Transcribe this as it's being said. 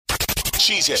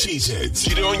Cheeseheads.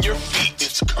 Get on your feet.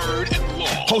 It's Curd and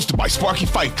Long. Hosted by Sparky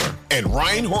Fifer and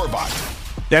Ryan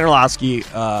Horvath. Dan Orlovsky,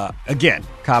 again,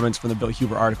 comments from the Bill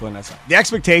Huber article in SI. The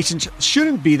expectation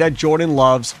shouldn't be that Jordan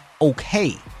Love's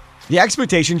okay. The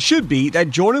expectation should be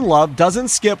that Jordan Love doesn't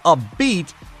skip a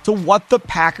beat to what the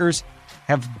Packers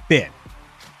have been.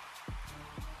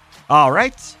 All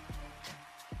right.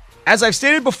 As I've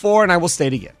stated before, and I will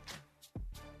state again,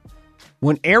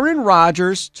 when Aaron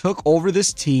Rodgers took over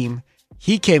this team,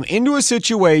 he came into a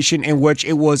situation in which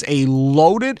it was a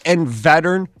loaded and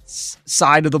veteran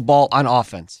side of the ball on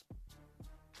offense.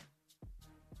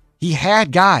 He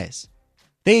had guys.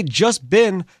 They had just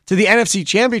been to the NFC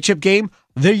Championship game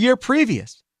the year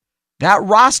previous. That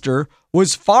roster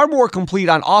was far more complete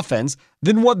on offense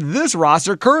than what this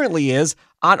roster currently is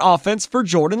on offense for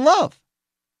Jordan Love.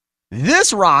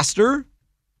 This roster,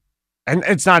 and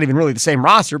it's not even really the same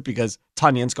roster because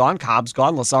Tunyon's gone, Cobb's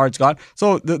gone, Lazard's gone.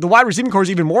 So the wide receiving core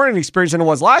is even more inexperienced than it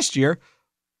was last year.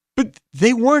 But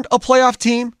they weren't a playoff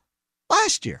team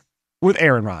last year with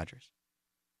Aaron Rodgers.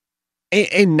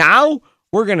 And now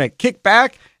we're going to kick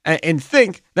back and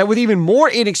think that with even more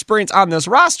inexperience on this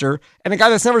roster and a guy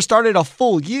that's never started a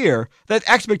full year, that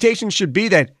expectations should be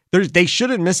that they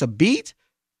shouldn't miss a beat.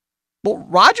 Well,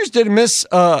 Rodgers didn't miss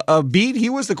a beat.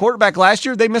 He was the quarterback last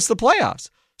year. They missed the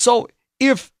playoffs. So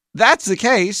if that's the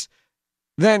case,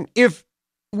 then if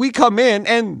we come in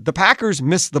and the Packers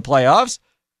miss the playoffs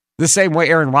the same way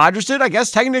Aaron Rodgers did, I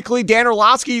guess technically Dan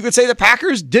Orlovsky, you could say the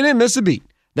Packers didn't miss a beat.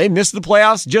 They missed the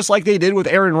playoffs just like they did with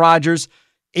Aaron Rodgers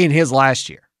in his last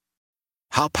year.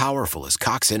 How powerful is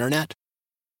Cox Internet?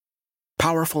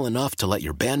 Powerful enough to let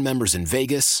your band members in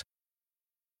Vegas,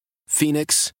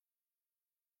 Phoenix,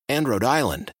 and Rhode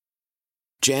Island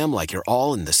jam like you're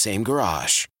all in the same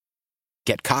garage.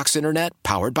 Get Cox Internet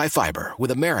powered by fiber with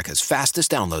America's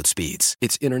fastest download speeds.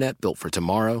 It's internet built for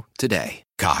tomorrow, today.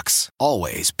 Cox,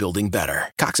 always building better.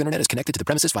 Cox Internet is connected to the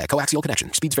premises via coaxial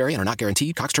connection. Speeds vary and are not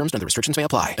guaranteed. Cox terms and other restrictions may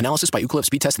apply. Analysis by Ookla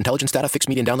Speed Test Intelligence Data. Fixed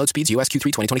median download speeds. US Q3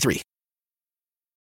 2023.